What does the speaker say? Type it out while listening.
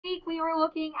were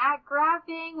looking at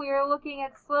graphing, we were looking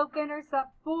at slope-intercept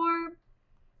form.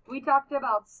 We talked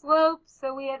about slope,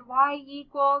 so we had y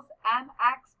equals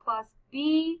mx plus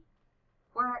b,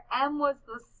 where m was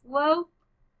the slope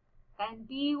and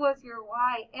b was your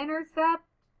y-intercept.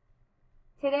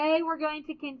 Today we're going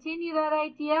to continue that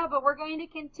idea, but we're going to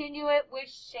continue it with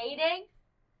shading.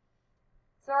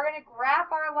 So we're going to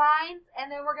graph our lines,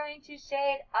 and then we're going to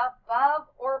shade above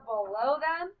or below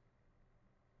them.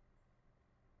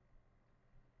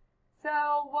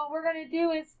 So what we're going to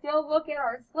do is still look at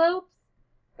our slopes,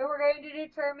 and we're going to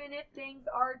determine if things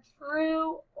are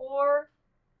true or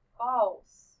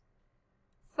false.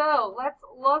 So let's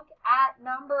look at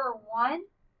number 1.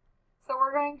 So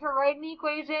we're going to write an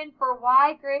equation for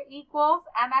y equals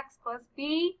mx plus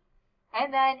b.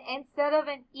 And then instead of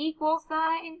an equal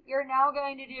sign, you're now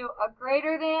going to do a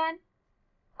greater than,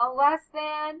 a less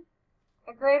than,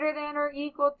 a greater than or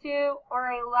equal to,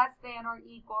 or a less than or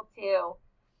equal to.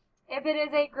 If it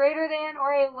is a greater than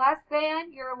or a less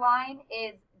than, your line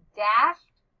is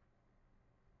dashed.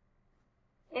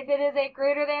 If it is a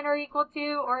greater than or equal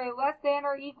to, or a less than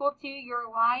or equal to, your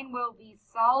line will be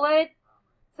solid.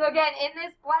 So again, in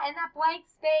that blank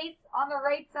space on the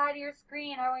right side of your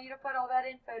screen, I want you to put all that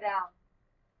info down.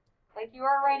 Like you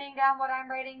are writing down what I'm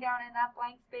writing down in that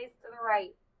blank space to the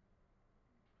right.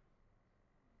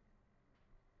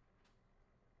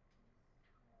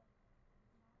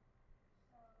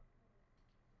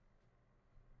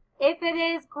 If it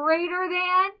is greater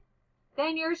than,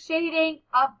 then you're shading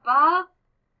above.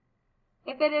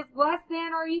 If it is less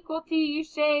than or equal to, you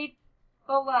shade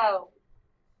below.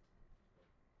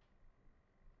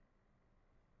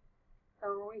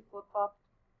 Or will we flip up?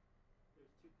 There's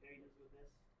 2 pages with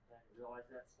this, and I realized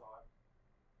that saw it.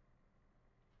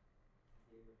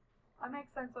 That makes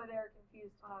sense why they were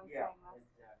confused when I was saying this.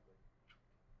 Exactly.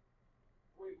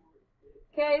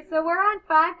 Okay, so we're on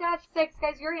 5-6,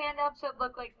 guys. Your handout should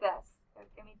look like this. So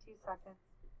give me 2 seconds.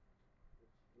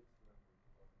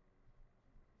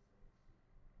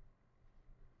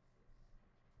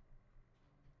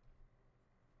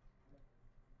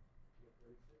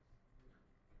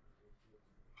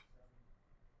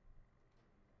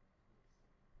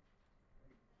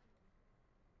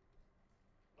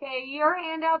 Okay, your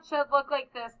handout should look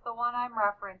like this, the one I'm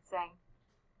referencing.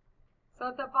 So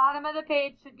at the bottom of the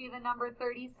page should be the number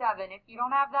 37. If you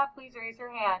don't have that, please raise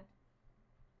your hand.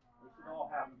 We should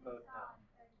all have them both now.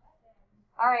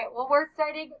 All right, well, we're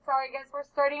starting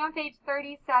on page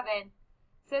 37.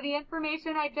 So the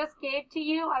information I just gave to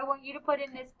you, I want you to put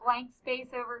in this blank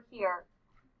space over here.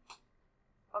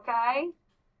 Okay?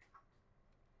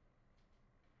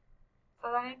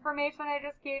 So that information I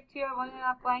just gave to you, I want in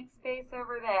that blank space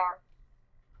over there.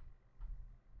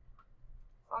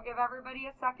 So I'll give everybody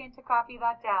a second to copy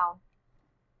that down.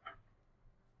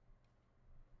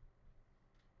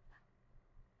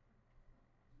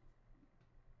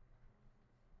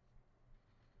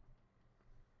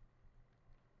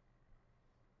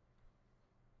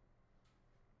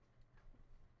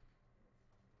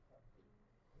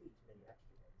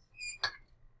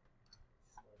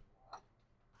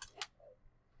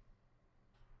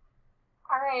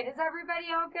 All right, is everybody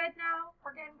all good now?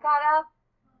 We're getting caught up?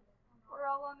 We're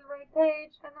all on the right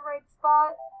page, in the right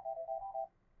spot?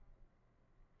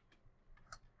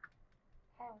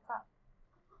 Hey, what's up?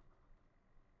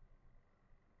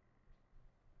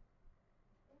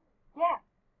 Yeah.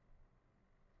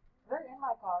 They're in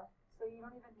my car, so you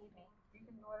don't even need me. You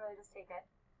can literally just take it.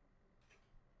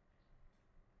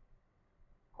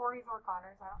 Corey's or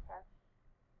Connor's, I don't care.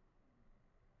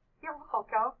 You're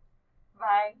welcome.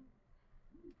 Bye.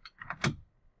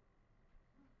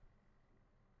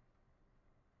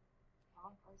 My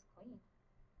car's clean.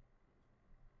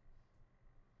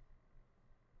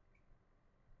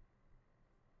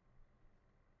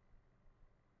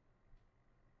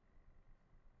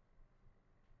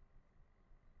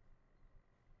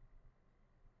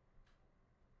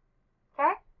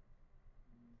 Okay?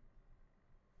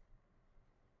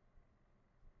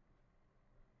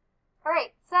 All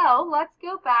right, so let's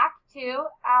go back to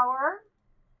our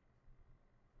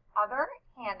other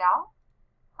handout,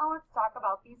 and let's talk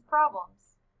about these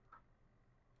problems.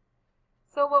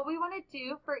 So what we want to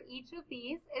do for each of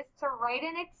these is to write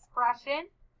an expression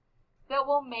that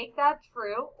will make that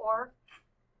true or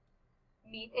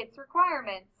meet its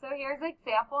requirements. So here's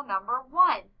example number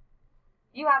 1.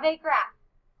 You have a graph.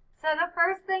 So the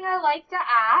first thing I like to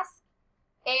ask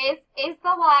is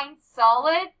the line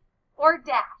solid or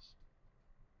dashed?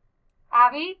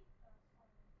 Abby?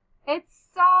 It's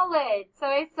solid. So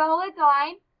a solid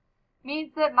line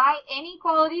means that my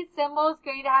inequality symbol is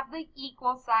going to have the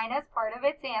equal sign as part of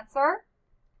its answer.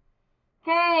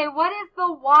 Okay, what is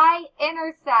the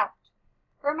y-intercept?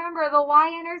 Remember, the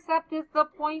y-intercept is the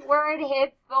point where it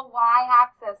hits the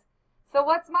y-axis. So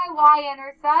what's my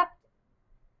y-intercept?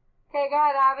 Okay, go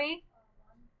ahead, Abby.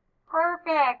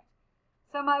 Perfect.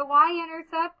 So my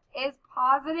y-intercept is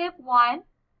positive 1.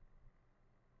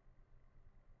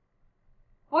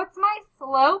 What's my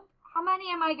slope? How many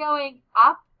am I going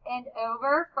up and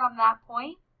over from that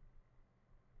point?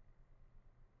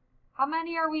 How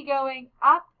many are we going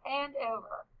up and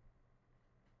over?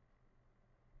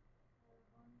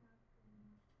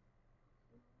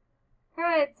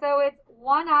 Good, so it's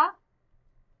 1 up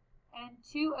and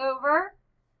 2 over.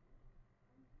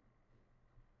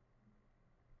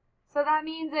 So that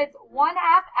means it's 1/2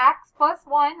 x plus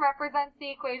 1 represents the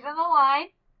equation of the line.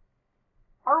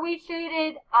 Are we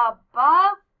shaded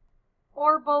above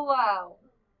or below?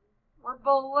 We're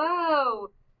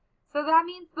below. So that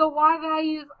means the y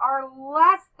values are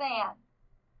less than.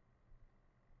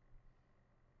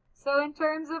 So in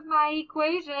terms of my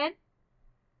equation,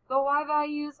 the y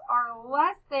values are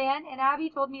less than, and Abby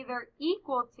told me they're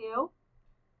equal to.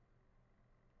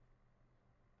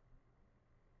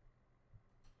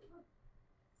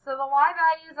 So the y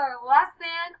values are less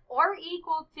than or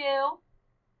equal to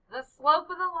the slope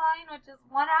of the line, which is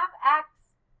 1/2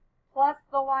 x, plus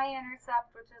the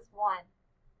y-intercept, which is 1.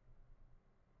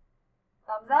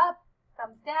 Thumbs up,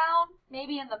 thumbs down,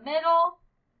 maybe in the middle.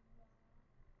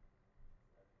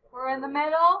 We're in the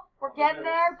middle. We're getting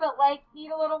there, but like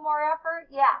need a little more effort.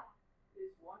 Yeah.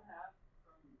 Is 1/2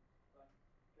 from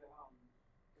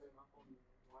going up on the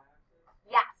y-axis?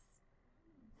 Yes.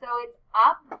 So it's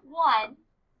up 1.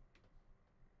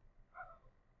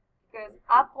 Goes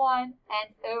up 1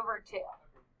 and over 2.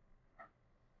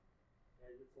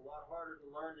 And it's a lot harder to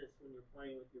learn this when you're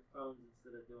playing with your phones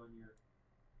instead of doing your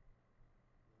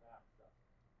math stuff.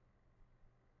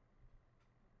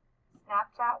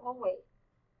 Snapchat will wait.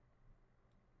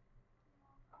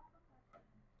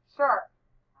 Sure.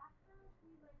 After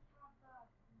we have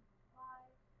the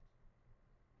y,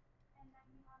 and then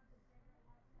we have the bigger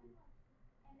lesson,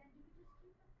 and then do we just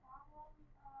keep the problem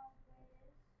the way it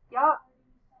is? Yep. Or do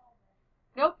we solve it?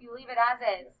 Nope, you leave it as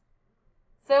is.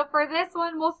 So for this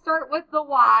one, we'll start with the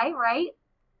y, right?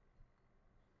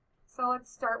 So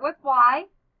let's start with y.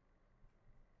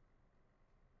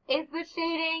 Is the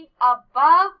shading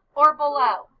above or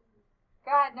below?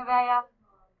 Go ahead, Nevaeh.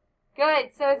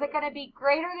 Good. So is it going to be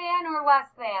greater than or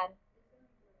less than?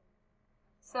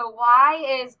 So y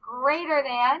is greater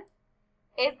than.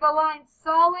 Is the line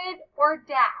solid or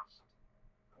dashed?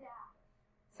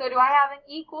 So do I have an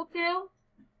equal to?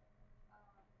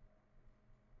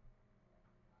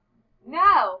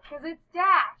 No, because it's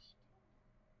dashed.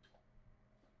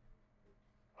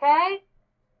 Okay?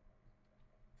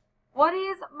 What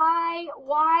is my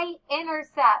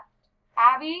y-intercept?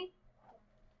 Abby?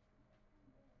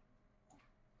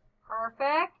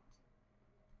 Perfect.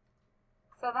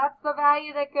 So that's the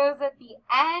value that goes at the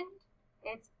end.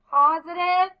 It's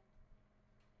positive.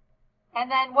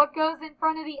 And then what goes in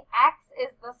front of the x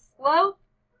is the slope.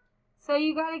 So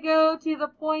you got to go to the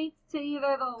points to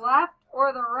either the left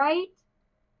or the right.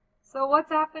 So what's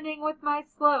happening with my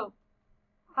slope?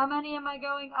 How many am I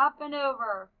going up and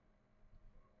over?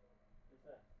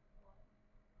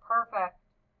 Perfect.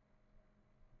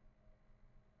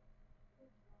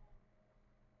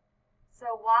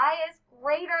 So y is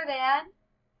greater than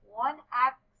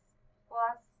 1x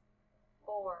plus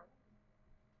 4.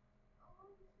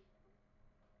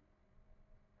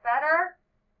 Better?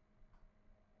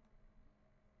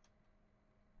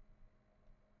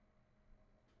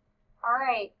 All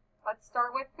right, let's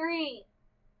start with 3.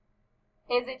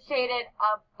 Is it shaded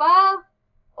above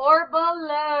or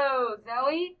below,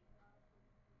 Zoe?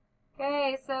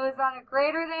 Okay, so is that a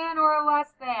greater than or a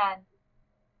less than?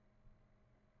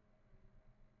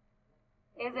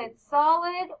 Is it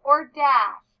solid or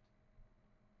dashed?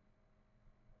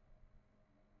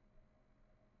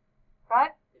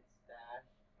 What? It's dashed.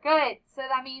 Good. So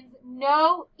that means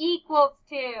no equals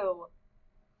to.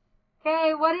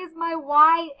 Okay, what is my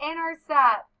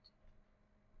y-intercept?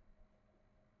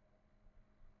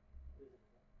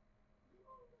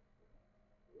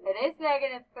 It is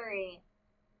 -3.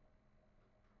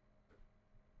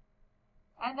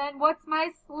 And then what's my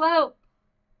slope?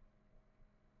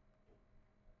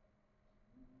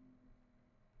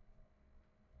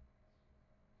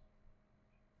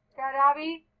 Got it,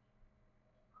 Abby?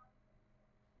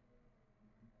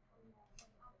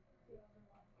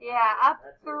 Yeah, up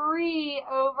 3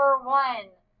 over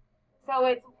 1. So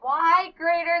it's y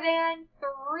greater than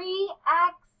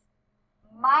 3x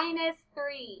minus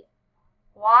 3.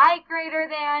 Y greater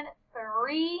than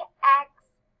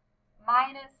 3x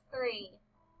 3.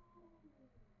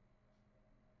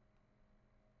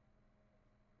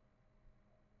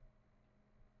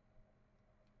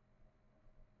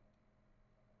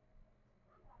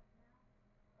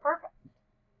 Perfect.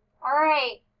 All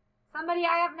right. Somebody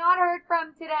I have not heard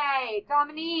from today.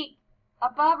 Dominique,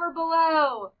 above or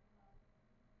below?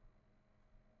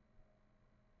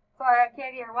 Sorry, I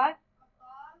can't hear. What?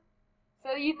 Above.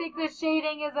 So you think the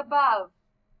shading is above?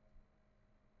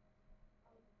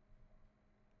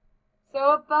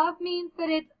 So above means that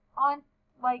it's on,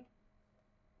 like,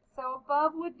 so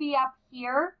above would be up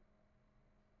here,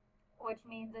 which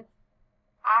means it's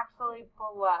actually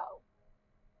below.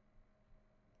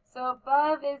 So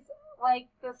above is like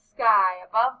the sky,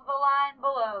 above the line,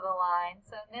 below the line.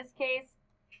 So in this case,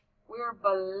 we're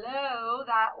below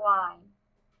that line.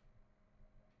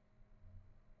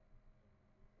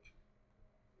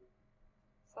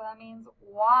 So that means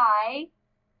y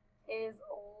is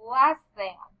less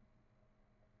than.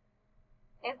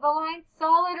 Is the line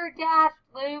solid or dashed,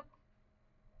 Luke?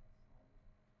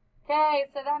 Okay,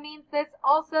 so that means this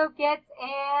also gets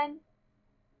an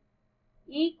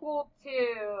equal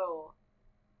to.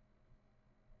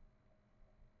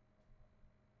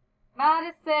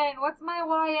 Madison, what's my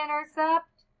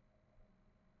y-intercept?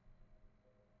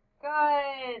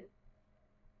 Good.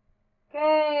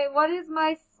 Okay, what is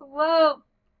my slope?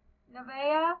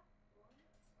 Nevaeh?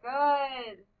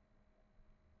 Good.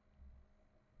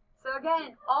 So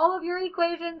again, all of your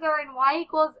equations are in y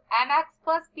equals mx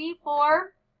plus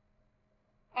b4.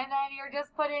 And then you're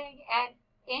just putting an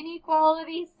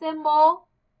inequality symbol.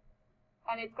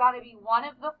 And it's got to be one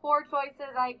of the 4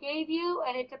 choices I gave you.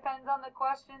 And it depends on the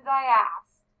questions I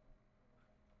asked.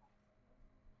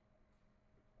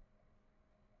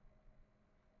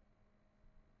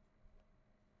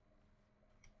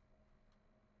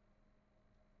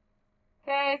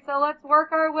 Okay, so let's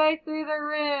work our way through the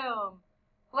room.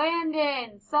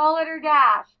 Landon, solid or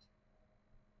dashed?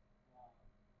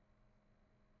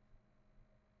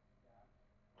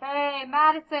 Okay,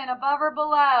 Madison, above or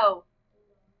below?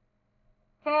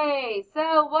 Okay,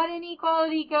 so what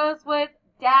inequality goes with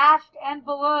dashed and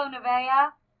below,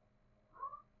 Nevaeh?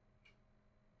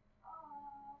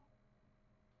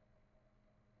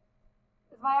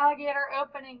 Is my alligator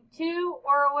opening to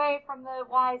or away from the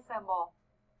Y symbol?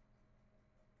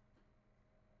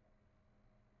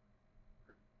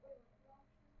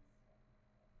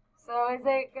 So is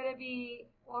it going to be,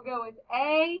 we'll go with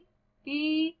A,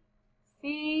 B,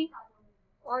 C,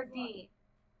 or D?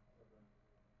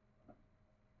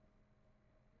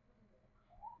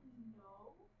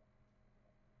 No.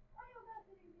 I know that's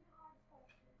an easy hard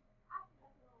question. I think that's a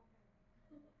little hard.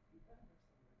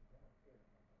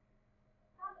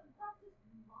 That's just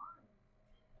mine.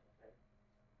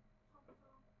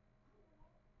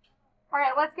 All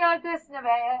right, let's go with this,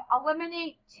 Nevaeh.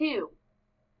 Eliminate 2.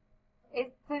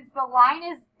 Since the line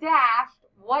is dashed,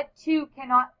 what 2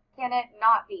 can it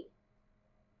not be?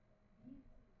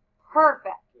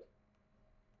 Perfect.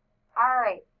 All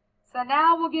right. So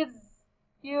now we'll give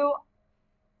you,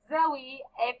 Zoe,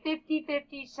 a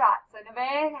 50-50 shot. So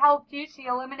Nevaeh helped you. She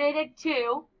eliminated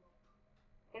 2.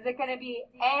 Is it going to be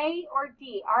A or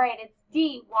D? All right, it's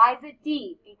D. Why is it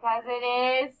D? Because it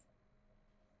is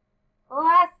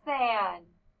less than.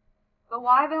 The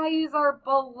Y values are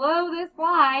below this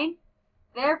line.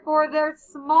 Therefore, they're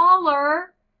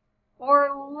smaller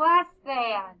or less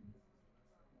than.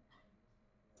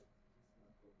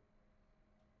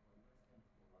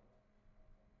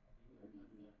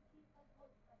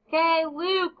 Okay,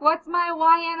 Luke, what's my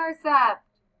y-intercept?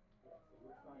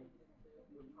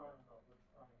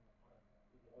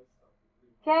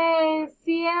 Okay,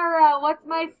 Sierra, what's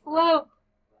my slope?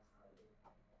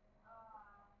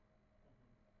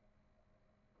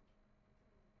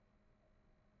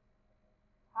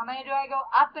 How many do I go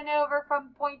up and over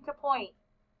from point to point?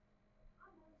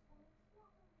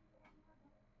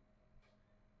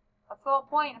 That's the whole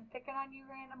point. I'm picking on you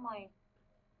randomly.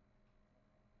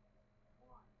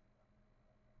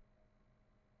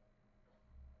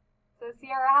 So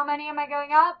Sierra, how many am I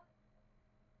going up?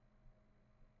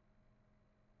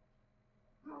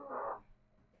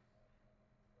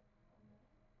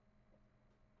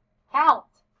 Count.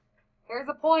 Here's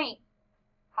a point.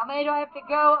 How many do I have to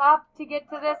go up to get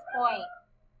to this point?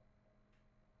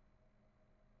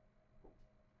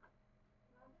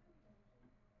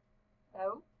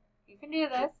 No. You can do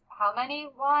this. How many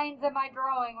lines am I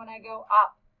drawing when I go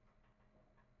up?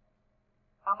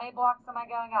 How many blocks am I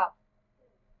going up?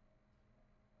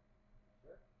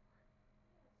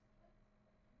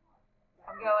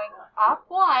 I'm going up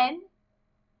 1.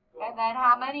 And then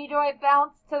how many do I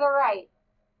bounce to the right?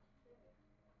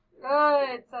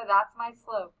 Good. So that's my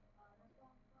slope.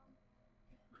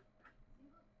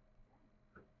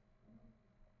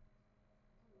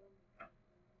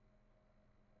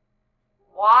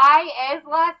 Y is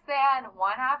less than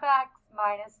 1/2 x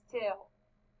minus 2.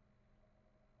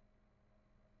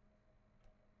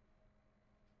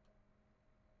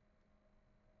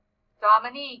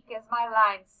 Dominique, is my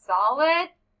line solid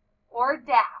or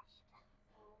dashed?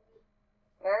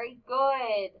 Very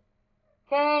good.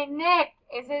 Okay, Nick,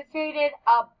 is it shaded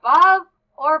above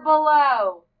or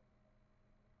below?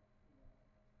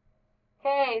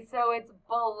 Okay, so it's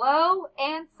below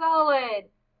and solid.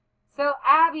 So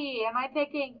Abby, am I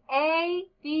picking A,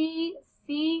 B,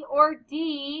 C, or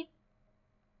D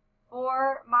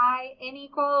for my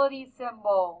inequality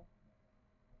symbol?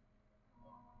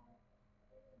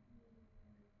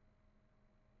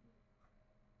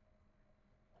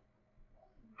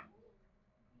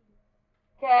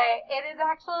 Okay, it is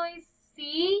actually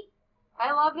C.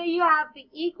 I love that you have the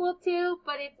equal to,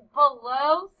 but it's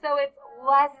below, so it's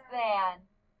less than.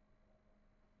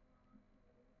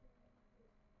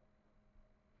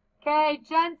 Okay,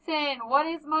 Jensen, what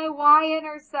is my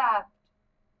y-intercept?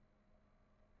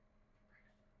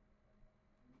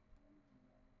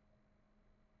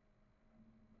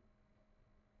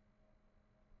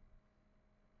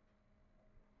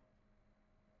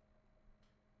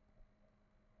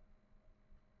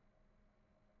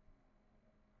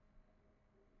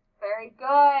 Very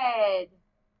good.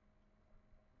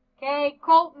 Okay,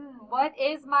 Colton, what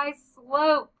is my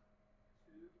slope?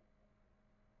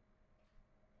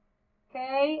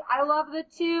 Okay, I love the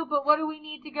 2, but what do we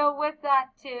need to go with that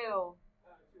 2?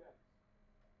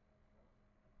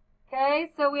 Okay,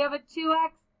 so we have a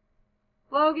 2x.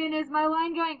 Logan, is my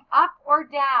line going up or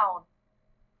down?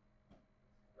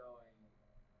 Going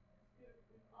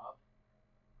up.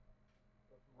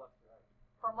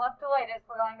 From left to right, is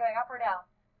the line going up or down?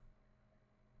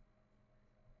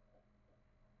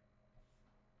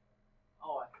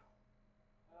 Oh,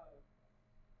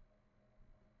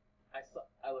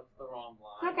 I looked at the wrong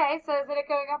line. It's okay, so is it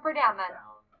going up or down then?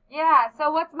 Down. Yeah,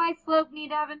 so what's my slope need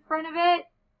to have in front of it?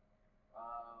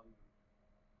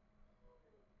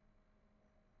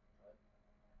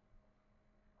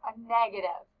 A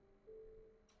negative.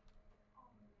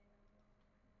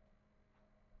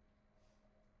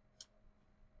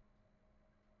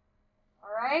 All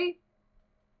right.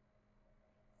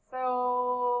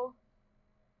 So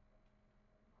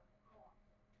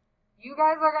you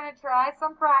guys are going to try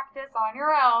some practice on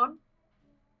your own.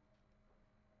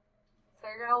 So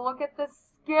you're going to look at the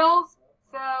skills.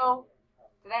 So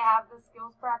do they have the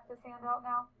skills practice handout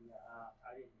now? Yeah,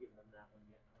 I didn't give them that one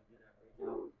yet. I'll get it right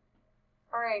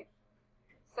now. All right.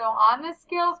 So on the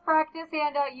skills practice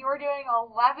handout, you are doing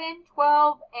 11,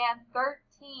 12, and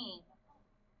 13.